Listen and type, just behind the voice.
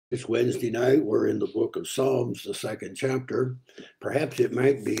It's Wednesday night. We're in the book of Psalms, the second chapter. Perhaps it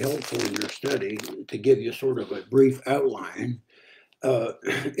might be helpful in your study to give you sort of a brief outline. Uh,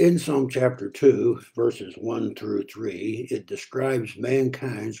 in Psalm chapter 2, verses 1 through 3, it describes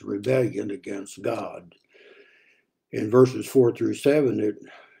mankind's rebellion against God. In verses 4 through 7, it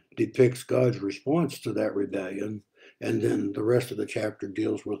depicts God's response to that rebellion. And then the rest of the chapter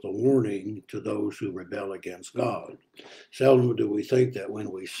deals with a warning to those who rebel against God. Seldom do we think that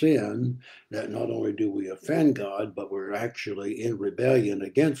when we sin, that not only do we offend God, but we're actually in rebellion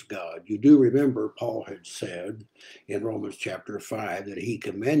against God. You do remember Paul had said in Romans chapter 5 that he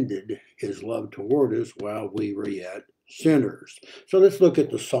commended his love toward us while we were yet sinners. So let's look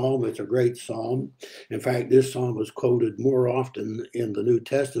at the psalm. It's a great psalm. In fact, this psalm is quoted more often in the New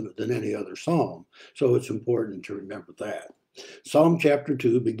Testament than any other psalm. So it's important to remember that. Psalm chapter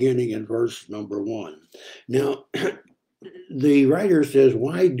 2, beginning in verse number 1. Now, the writer says,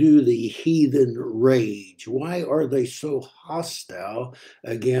 why do the heathen rage? Why are they so hostile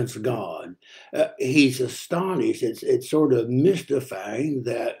against God? He's astonished. It's sort of mystifying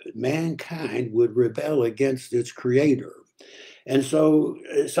that mankind would rebel against its creator. And so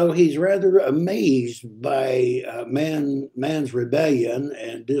he's rather amazed by man's rebellion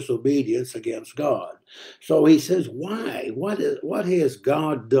and disobedience against God. So he says, why? What has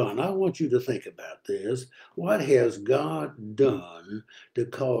God done? I want you to think about this. What has God done to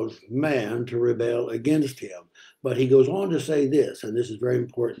cause man to rebel against him? But he goes on to say this, and this is very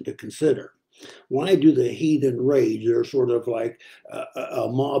important to consider. Why do the heathen rage? They're sort of like a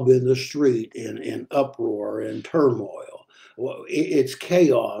mob in the street in uproar and turmoil. Well, it's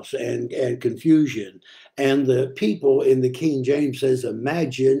chaos and confusion. And the people in the King James says,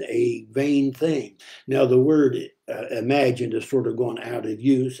 imagine a vain thing. Now, the word imagined is sort of gone out of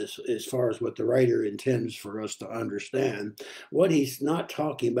use as far as what the writer intends for us to understand. What he's not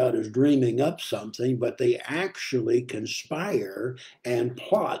talking about is dreaming up something, but they actually conspire and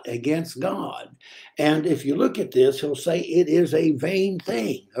plot against God. And if you look at this, he'll say it is a vain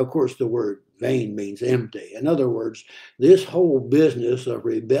thing. Of course, the word vain means empty. In other words, this whole business of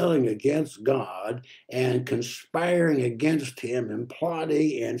rebelling against God and conspiring against him and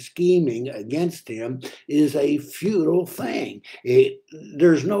plotting and scheming against him is a futile thing.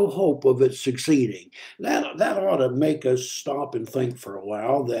 There's no hope of it succeeding. That ought to make us stop and think for a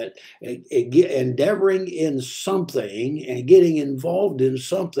while that endeavoring in something and getting involved in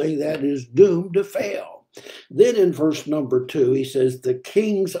something that is doomed to fail. Then in verse number 2, he says, the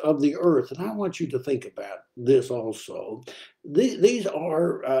kings of the earth. And I want you to think about this also. These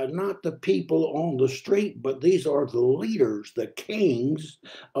are not the people on the street, but these are the leaders, the kings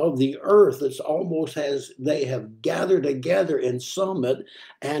of the earth. It's almost as they have gathered together in summit.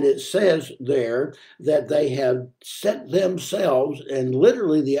 And it says there that they have set themselves, and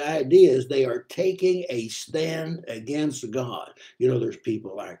literally the idea is they are taking a stand against God. You know, there's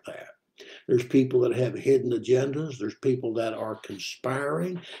people like that. There's people that have hidden agendas. There's people that are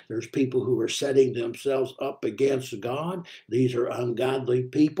conspiring. There's people who are setting themselves up against God. These are ungodly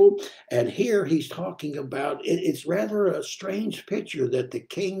people. And here he's talking about, it's rather a strange picture that the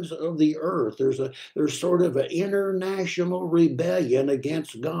kings of the earth, there's sort of an international rebellion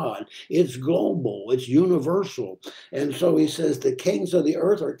against God. It's global, it's universal. And so he says the kings of the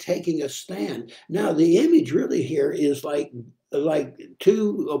earth are taking a stand. Now, the image really here is like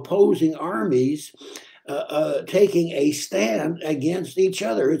two opposing armies taking a stand against each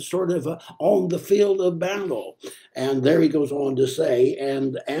other. It's sort of on the field of battle. And there he goes on to say,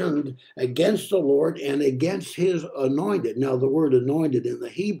 and against the Lord and against his anointed. Now, the word anointed in the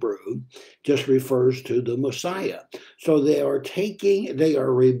Hebrew just refers to the Messiah. So they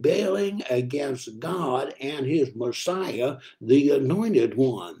are rebelling against God and his Messiah, the anointed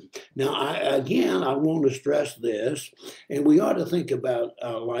one. Now, I want to stress this, and we ought to think about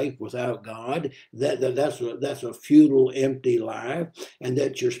life without God, that's a futile, empty life, and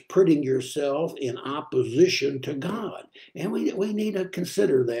that you're putting yourself in opposition to God. And we need to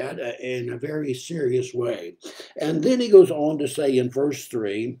consider that in a very serious way. And then he goes on to say in verse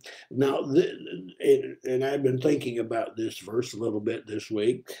 3, now, and I've been thinking about this verse a little bit this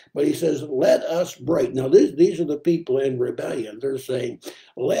week, but he says, let us break. Now, these are the people in rebellion. They're saying,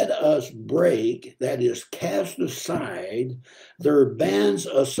 let us break, that is, cast aside their bands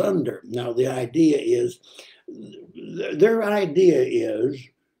asunder. Now, their idea is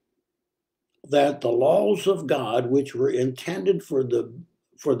that the laws of God, which were intended for the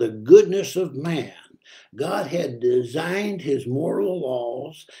goodness of man, God had designed his moral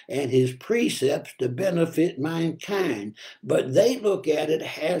laws and his precepts to benefit mankind, but they look at it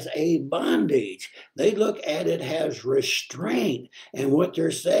as a bondage. They look at it as restraint. And what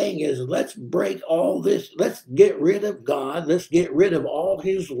they're saying is, let's break all this. Let's get rid of God. Let's get rid of all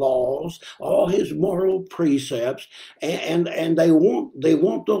his laws, all his moral precepts. And they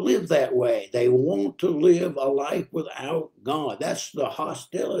want to live that way. They want to live a life without God. That's the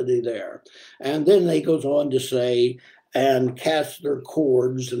hostility there. And then they goes on to say, and cast their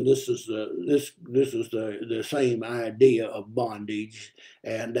cords, and this is the same idea of bondage,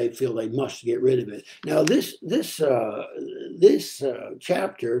 and they feel they must get rid of it. Now this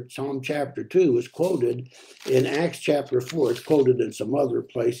chapter, Psalm chapter 2, is quoted in Acts chapter 4. It's quoted in some other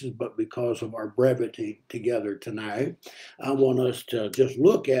places, but because of our brevity together tonight, I want us to just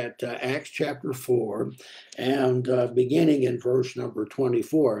look at Acts chapter 4, and beginning in verse number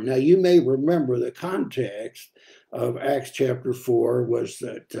 24. Now you may remember the context of Acts chapter 4 was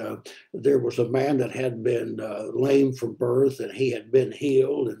that there was a man that had been lame from birth, and he had been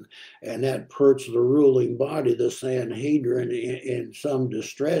healed, and that puts the ruling body, the Sanhedrin, in some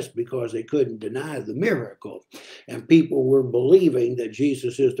distress because they couldn't deny the miracle. And people were believing that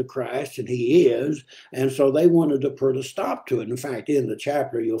Jesus is the Christ, and he is, and so they wanted to put a stop to it. In fact, in the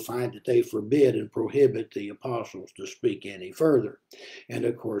chapter, you'll find that they forbid and prohibit the apostles to speak any further. And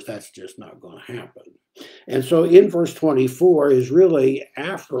of course, that's just not going to happen. And so in verse 24 is really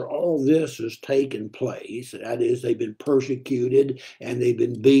after all this has taken place, that is, they've been persecuted and they've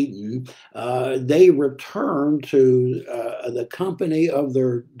been beaten, they return to the company of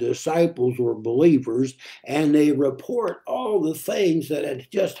their disciples or believers, and they report all the things that had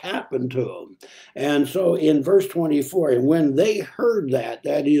just happened to them. And so in verse 24, and when they heard that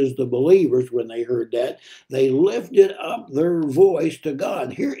is the believers, when they heard that, they lifted up their voice to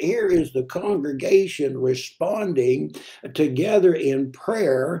God. Here is the congregation responding together in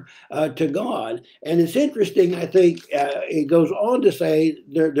prayer to God. And it's interesting, I think, it goes on to say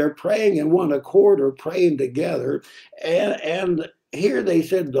they're praying in one accord or praying together. And here they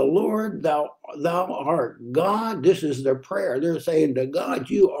said, the Lord, thou art God. This is their prayer. They're saying to God,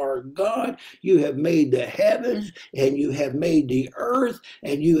 you are God. You have made the heavens, and you have made the earth,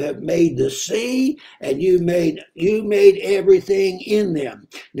 and you have made the sea, and you made everything in them.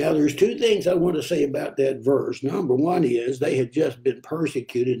 Now, there's two things I want to say about that verse. Number one is they had just been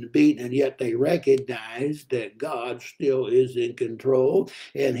persecuted and beaten, and yet they recognized that God still is in control,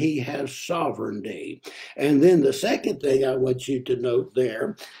 and he has sovereignty. And then the second thing I want you to note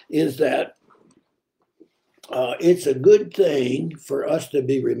there is that it's a good thing for us to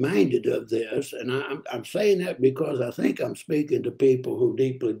be reminded of this. And I'm saying that because I think I'm speaking to people who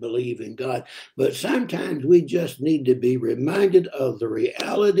deeply believe in God. But sometimes we just need to be reminded of the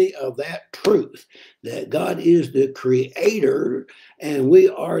reality of that truth, that God is the creator and we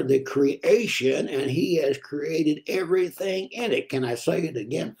are the creation, and he has created everything in it. Can I say it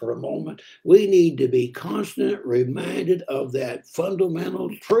again for a moment? We need to be constantly reminded of that fundamental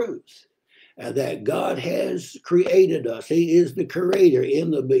truth. That God has created us. He is the creator. In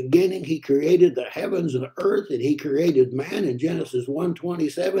the beginning, he created the heavens and earth, and he created man in Genesis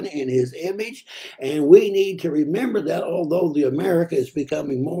 1:27 in his image. And we need to remember that, although the America is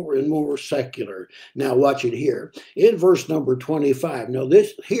becoming more and more secular. Now watch it here. In verse number 25. Now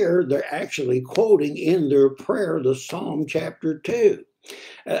this here, they're actually quoting in their prayer the Psalm chapter 2.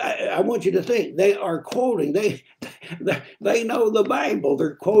 I want you to think they are quoting, they know the Bible,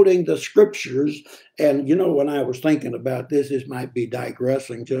 they're quoting the scriptures. And you know, when I was thinking about this might be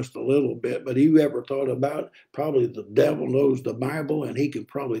digressing just a little bit, but you ever thought about probably the devil knows the Bible and he can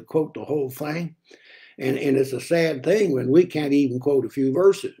probably quote the whole thing? And it's a sad thing when we can't even quote a few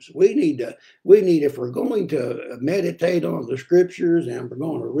verses. We need, if we're going to meditate on the scriptures and we're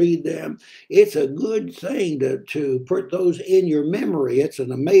going to read them, it's a good thing to put those in your memory. It's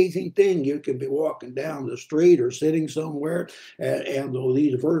an amazing thing. You can be walking down the street or sitting somewhere, and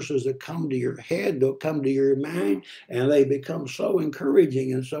these verses that come to your head, they'll come to your mind, and they become so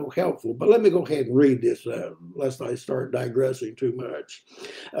encouraging and so helpful. But let me go ahead and read this, lest I start digressing too much.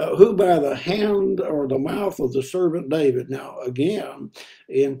 Who by the hand or the mouth of the servant David. Now, again,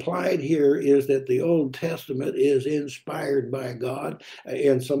 implied here is that the Old Testament is inspired by God.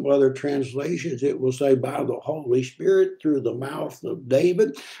 In some other translations, it will say by the Holy Spirit through the mouth of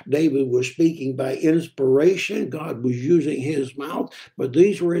David. David was speaking by inspiration. God was using his mouth, but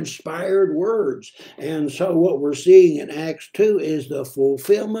these were inspired words. And so what we're seeing in Acts 2 is the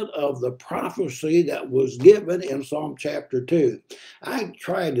fulfillment of the prophecy that was given in Psalm chapter 2. I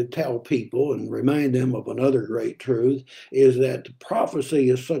try to tell people and remind them them of another great truth, is that prophecy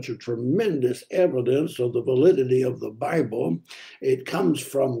is such a tremendous evidence of the validity of the Bible. It comes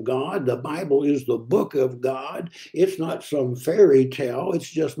from God. The Bible is the book of God. It's not some fairy tale. It's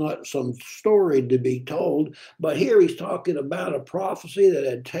just not some story to be told. But here he's talking about a prophecy that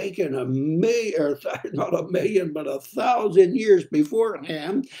had taken a million, or not a million, but 1,000 years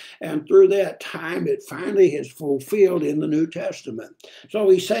beforehand. And through that time, it finally is fulfilled in the New Testament. So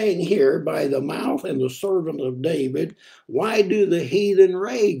he's saying here, by the mouth and the servant of David, why do the heathen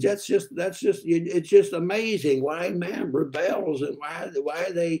rage? It's just amazing why man rebels and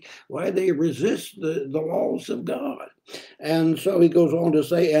why they resist the laws of God. And so he goes on to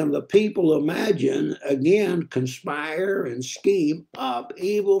say, and the people imagine, again, conspire and scheme up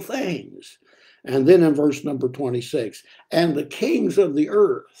evil things. And then in verse number 26, and the kings of the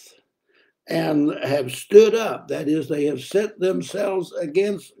earth and have stood up. That is, they have set themselves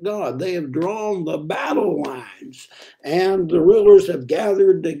against God. They have drawn the battle lines, and the rulers have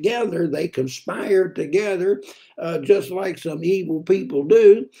gathered together. They conspired together, just like some evil people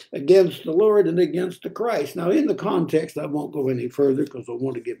do, against the Lord and against the Christ. Now, in the context, I won't go any further because I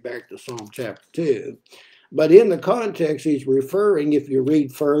want to get back to Psalm chapter 2. But in the context, he's referring, if you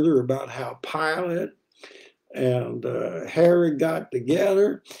read further, about how Pilate and Herod got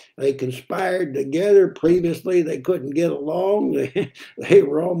together. They conspired together. Previously, they couldn't get along. They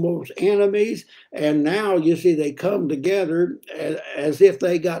were almost enemies. And now, you see, they come together as if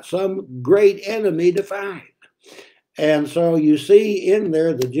they got some great enemy to fight. And so you see in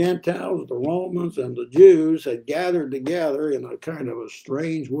there the Gentiles, the Romans, and the Jews had gathered together in a kind of a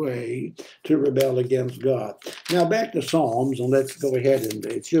strange way to rebel against God. Now back to Psalms, and let's go ahead and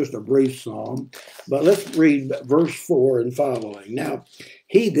it's just a brief psalm, but let's read verse 4 and following. Now,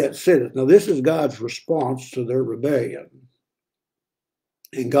 he that sitteth, now this is God's response to their rebellion,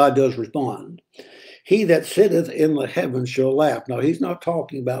 and God does respond. He that sitteth in the heavens shall laugh. Now, he's not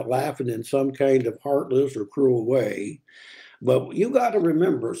talking about laughing in some kind of heartless or cruel way, but you got to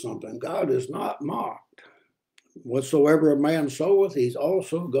remember something. God is not mocked. Whatsoever a man soweth, he's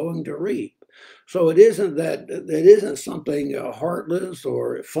also going to reap. So it isn't something heartless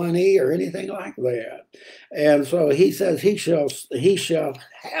or funny or anything like that. And so he says he shall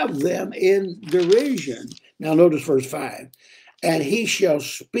have them in derision. Now notice verse 5. And he shall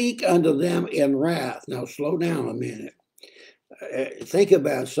speak unto them in wrath. Now, slow down a minute. Think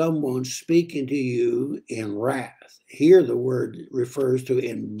about someone speaking to you in wrath. Here, the word refers to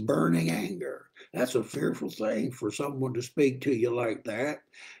in burning anger. That's a fearful thing for someone to speak to you like that.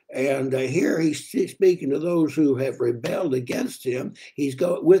 And here he's speaking to those who have rebelled against him. He's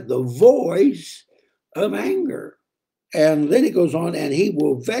going with the voice of anger. And then he goes on, and he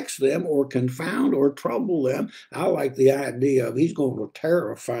will vex them or confound or trouble them. I like the idea of he's going to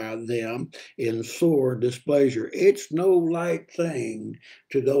terrify them in sore displeasure. It's no light thing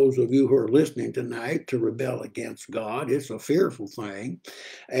to those of you who are listening tonight to rebel against God. It's a fearful thing,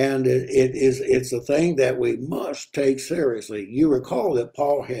 and it's a thing that we must take seriously. You recall that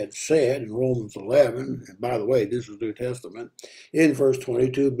Paul had said in Romans 11, and by the way, this is New Testament, in verse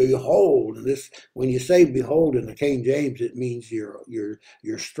 22, behold, and this, when you say behold in the King James, it means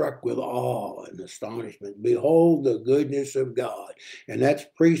you're struck with awe and astonishment. Behold the goodness of God. And that's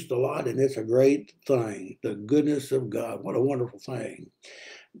preached a lot, and it's a great thing. The goodness of God. What a wonderful thing.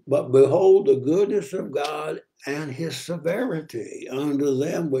 But behold the goodness of God and his severity unto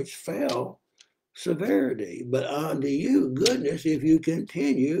them which fell severity, but unto you goodness if you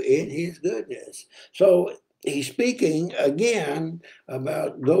continue in his goodness. So he's speaking again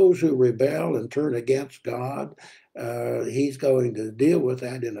about those who rebel and turn against God. He's going to deal with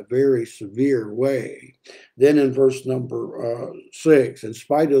that in a very severe way. Then in verse number 6, in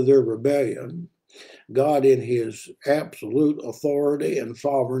spite of their rebellion, God in his absolute authority and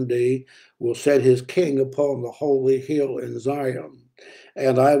sovereignty will set his king upon the holy hill in Zion.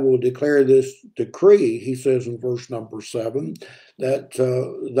 And I will declare this decree, he says in verse number 7, that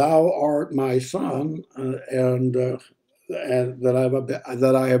thou art my son, and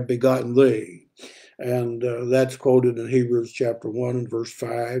that I have begotten thee. And that's quoted in Hebrews chapter 1 and verse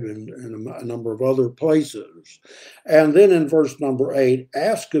 5 and a number of other places. And then in verse number 8,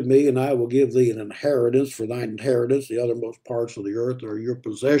 ask of me, and I will give thee an inheritance for thine inheritance. The othermost parts of the earth are your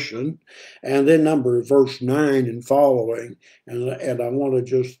possession. And then verse 9 and following, and I want to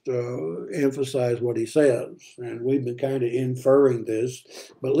just emphasize what he says. And we've been kind of inferring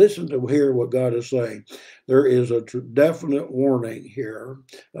this, but listen to hear what God is saying. There is a definite warning here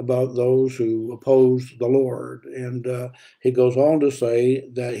about those who oppose the Lord. And he goes on to say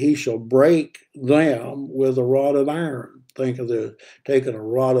that he shall break them with a rod of iron. Think of the taking a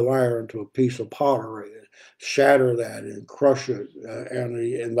rod of iron to a piece of pottery, shatter that and crush it,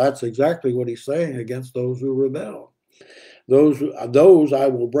 and that's exactly what he's saying against those who rebel. Those I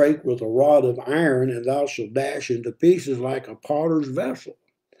will break with a rod of iron, and thou shalt dash into pieces like a potter's vessel.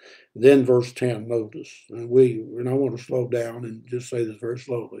 Then verse 10, notice, and I want to slow down and just say this very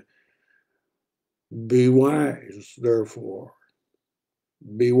slowly. Be wise, therefore.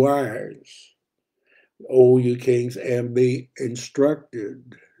 Be wise, O you kings, and be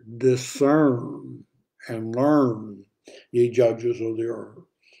instructed. Discern and learn, ye judges of the earth.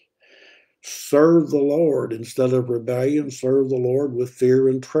 Serve the Lord instead of rebellion. Serve the Lord with fear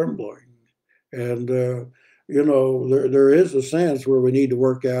and trembling. And, there is a sense where we need to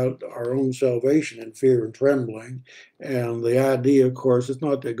work out our own salvation in fear and trembling. And the idea, of course, it's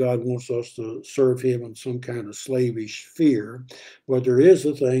not that God wants us to serve him in some kind of slavish fear, but there is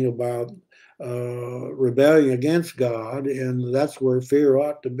a thing about rebelling against God, and that's where fear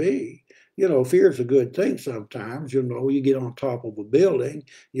ought to be. Fear is a good thing sometimes. You get on top of a building,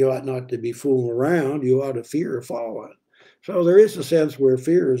 you ought not to be fooling around. You ought to fear falling. So there is a sense where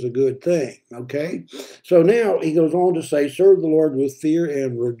fear is a good thing, okay? So now he goes on to say, serve the Lord with fear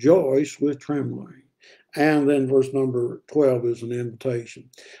and rejoice with trembling. And then verse number 12 is an invitation.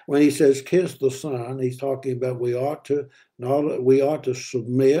 When he says kiss the Son, he's talking about we ought to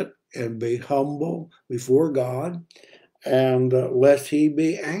submit and be humble before God, and lest he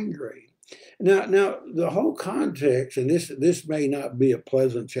be angry. Now, the whole context, and this may not be a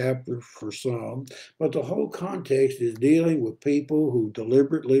pleasant chapter for some, but the whole context is dealing with people who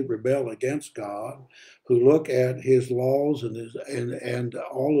deliberately rebel against God, who look at his laws and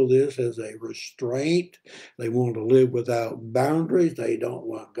all of this as a restraint. They want to live without boundaries. They don't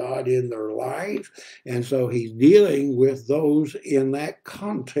want God in their life. And so he's dealing with those in that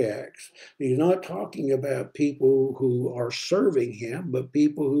context. He's not talking about people who are serving him, but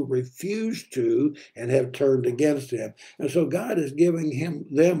people who refuse to and have turned against him. And so God is giving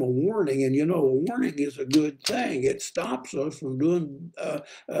them a warning. And a warning is a good thing. It stops us from doing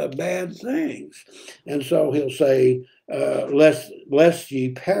bad things. And so he'll say, lest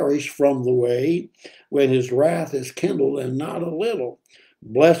ye perish from the way when his wrath is kindled, and not a little.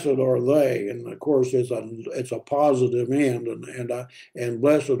 Blessed are they, and of course it's a positive end, and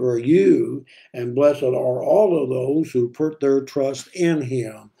blessed are you, and blessed are all of those who put their trust in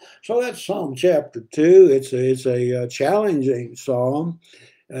him. So that's Psalm chapter 2. It's a challenging psalm.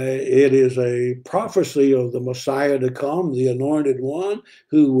 It is a prophecy of the Messiah to come, the anointed one,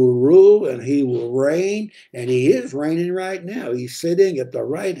 who will rule and he will reign. And he is reigning right now. He's sitting at the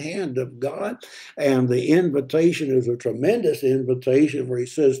right hand of God. And the invitation is a tremendous invitation where he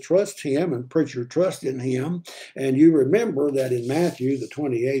says, trust him and put your trust in him. And you remember that in Matthew, the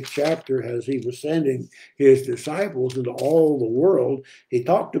 28th chapter, as he was sending his disciples into all the world, he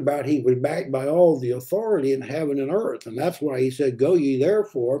talked about he was backed by all the authority in heaven and earth. And that's why he said, go ye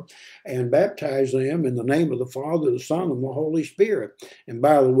therefore and baptize them in the name of the Father, the Son, and the Holy Spirit. And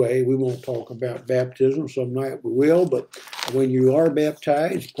by the way, we won't talk about baptism. Some night we will, but when you are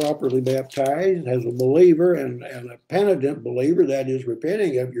baptized, properly baptized as a believer and a penitent believer, that is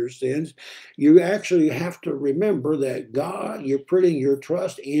repenting of your sins, you actually have to remember that God, you're putting your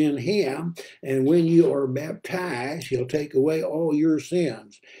trust in him, and when you are baptized, he'll take away all your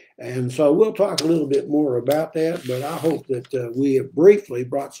sins. And so we'll talk a little bit more about that, but I hope that we have briefly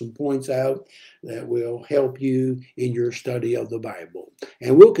brought some points out that will help you in your study of the Bible.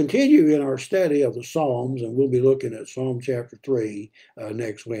 And we'll continue in our study of the Psalms, and we'll be looking at Psalm chapter 3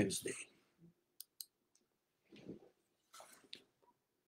 next Wednesday.